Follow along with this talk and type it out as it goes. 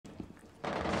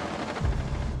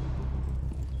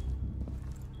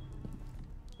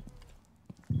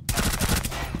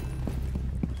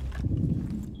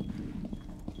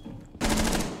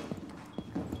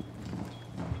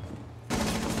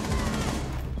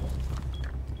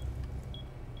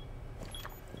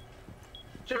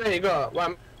这边一个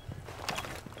弯。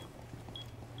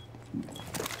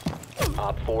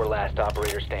Op 4, last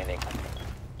operator standing.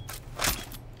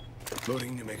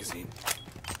 Loading new magazine.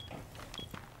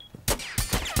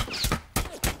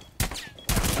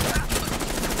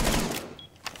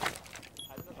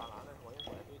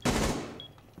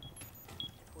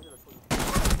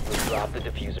 We'll drop the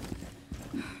diffuser.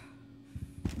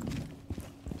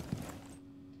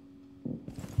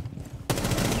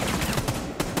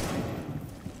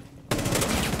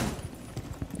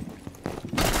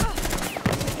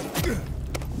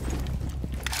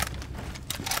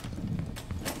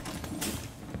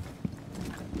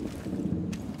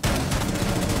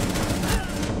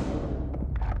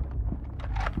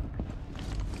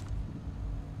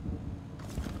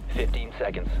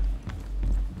 Seconds.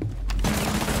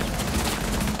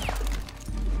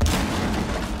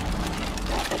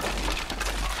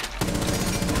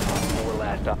 Four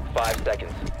last up. 5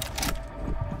 seconds.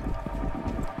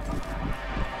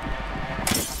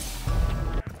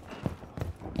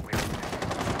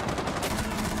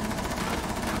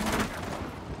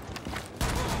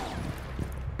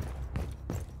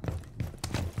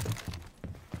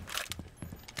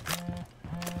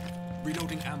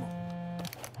 Reloading ammo.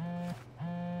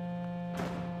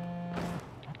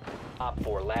 Op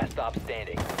 4, last stop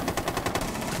standing.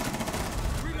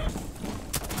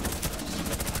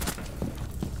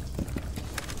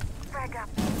 Frag up.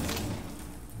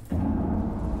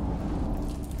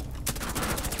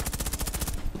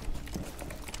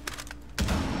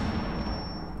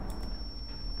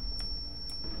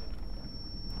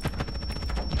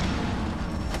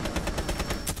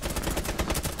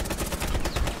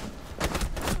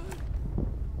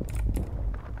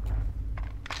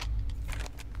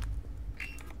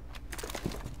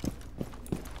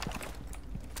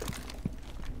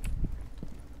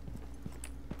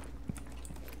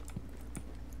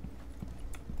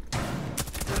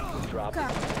 Drop.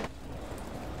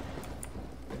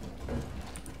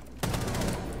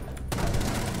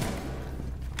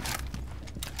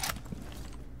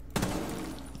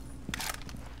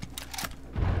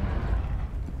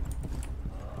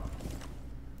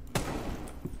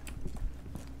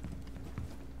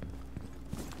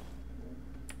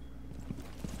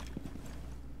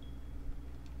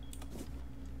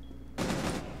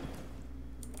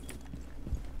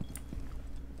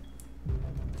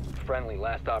 Friendly,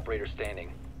 last operator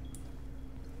standing.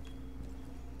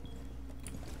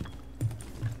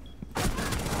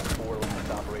 Four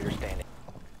last operator standing.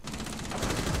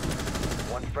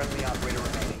 One friendly operator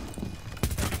remaining.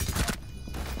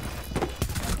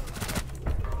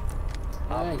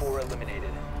 Op 4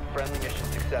 eliminated. Friendly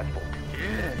mission successful.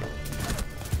 Yeah.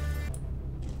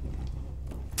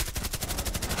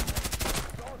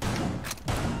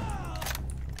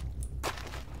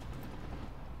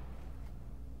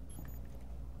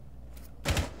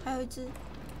 还有一只。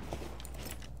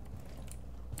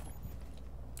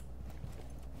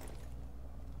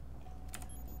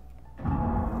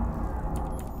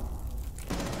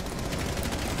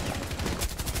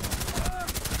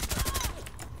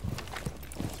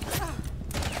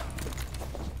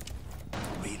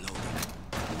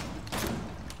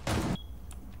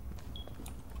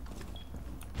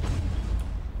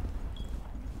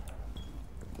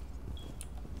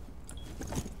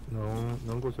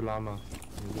能过去拉吗？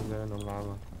你应该能拉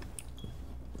吧？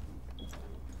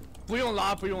不用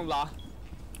拉，不用拉。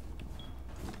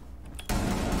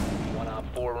One Op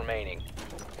 4 remaining.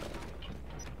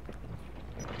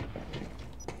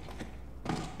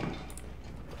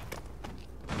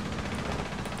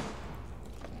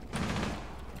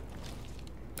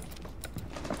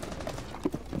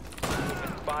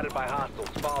 Spotted by hostiles.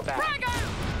 Fall back.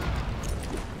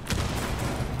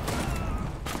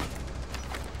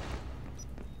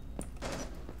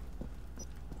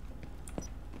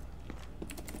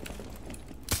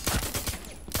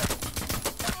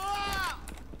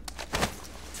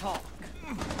 Talk.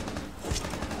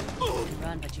 You can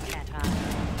run, but you can't hide.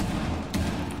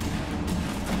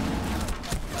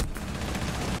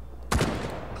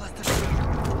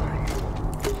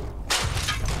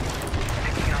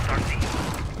 Picking up RC.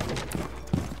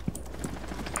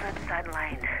 Clear the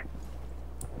sideline.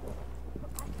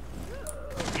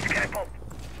 He's gonna pop.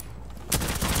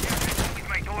 With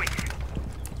my toys.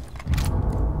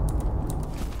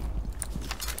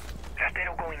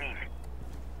 Rastero going in.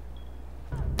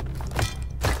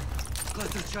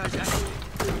 Cluster charge active.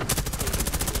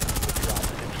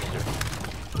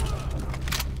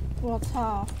 我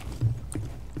操！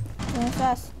能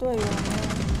杀死队友吗？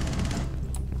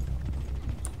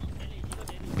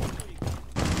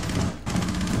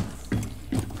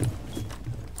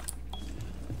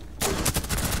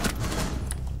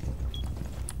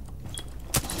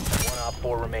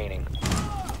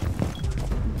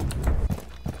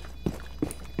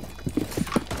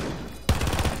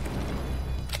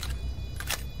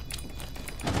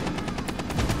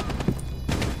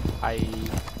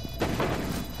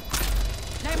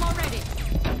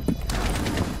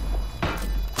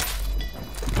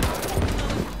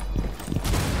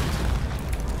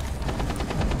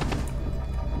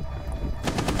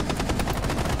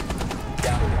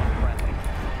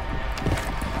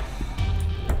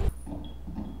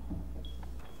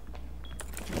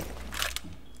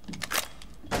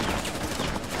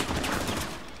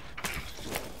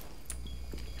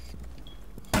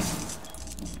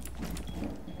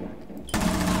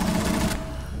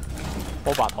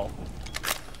偷把头。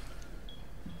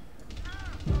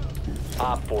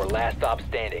 Op 4, last stop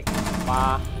standing.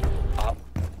 妈， Op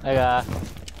那个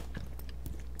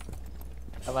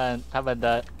他们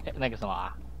的那个什么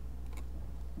啊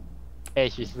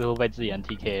 ，H 似乎被自研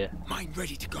TK 了。 Mine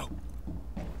ready to go.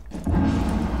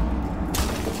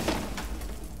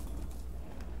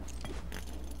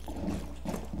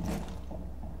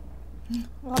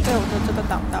 我要被我的这个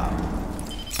挡到了。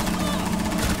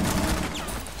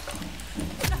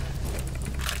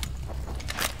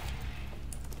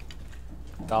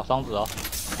搞双子哦。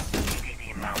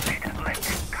 Easy mounted. Let it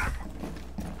come.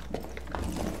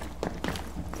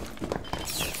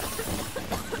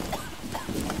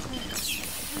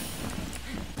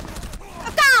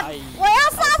 哎，我要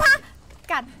杀他！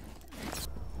干！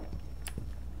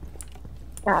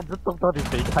看这洞到底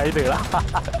谁开的啦？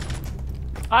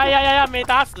哎呀呀呀，没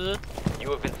打死！ You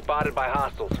have been spotted by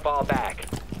hostiles. Fall back.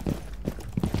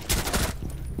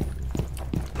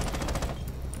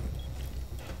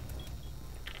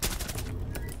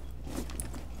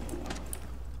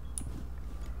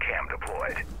 Cam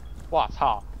deployed. 哇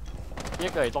操，这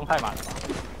个也装太满了吧？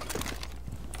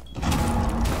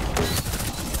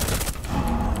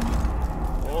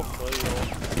哦，可以哦。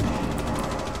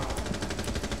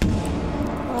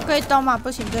我可以动吗？不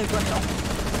行，这里不能动。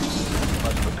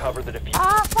 Must recover the diffuser.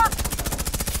 啊！fuck！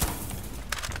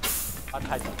他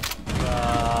太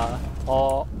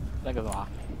那个什么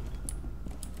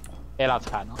 ，A 拉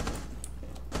惨哦。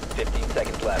 15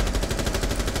 seconds left.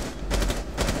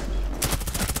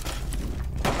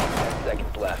 10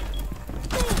 seconds left.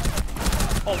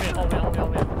 后面。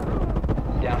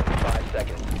 Down to 5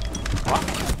 seconds. 好啊，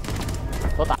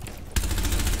都打。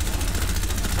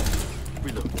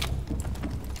 Reload.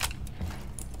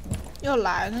 又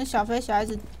来了，那小飞侠一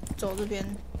直走这边。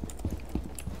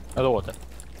那是我的。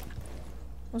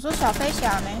我说小飞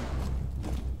侠没？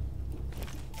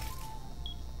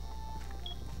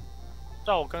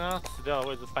在我刚刚死掉的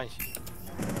位置半血。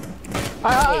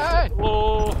哎！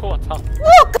我操！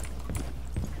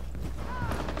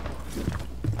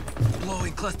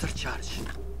 Blowing cluster charge.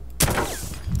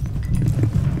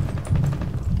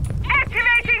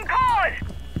 Activating code!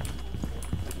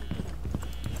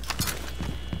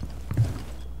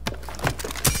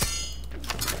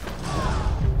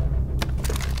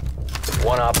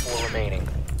 One Op 4 remaining.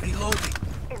 Reloading.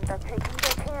 In the taking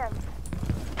the cam.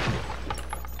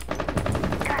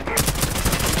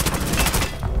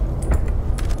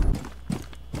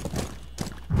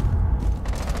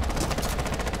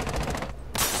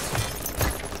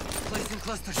 Placing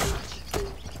cluster charge.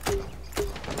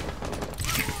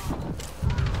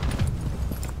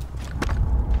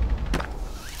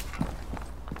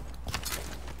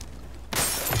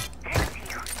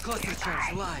 Cluster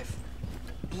charge live.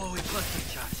 Blowing cluster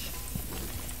charge.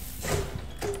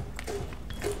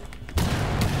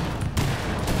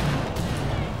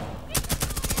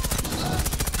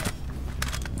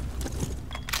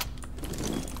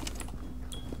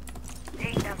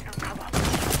 Take them to cover.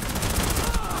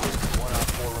 One Op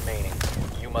 4 remaining.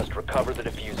 You must recover the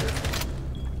diffuser.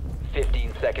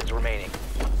 15 seconds remaining.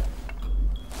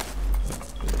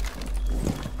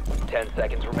 10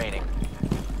 seconds remaining.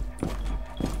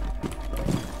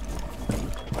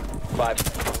 5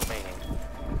 seconds remaining.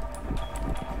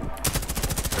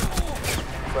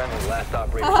 Friendly, last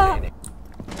operator standing.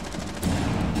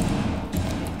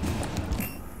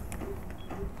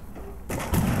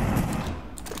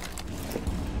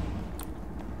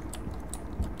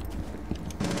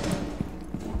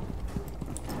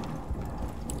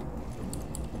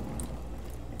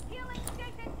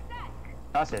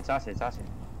 加血！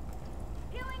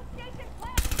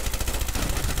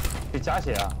去加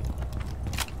血啊！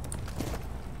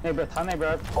那边他那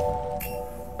边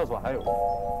厕所还有，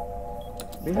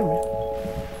没事。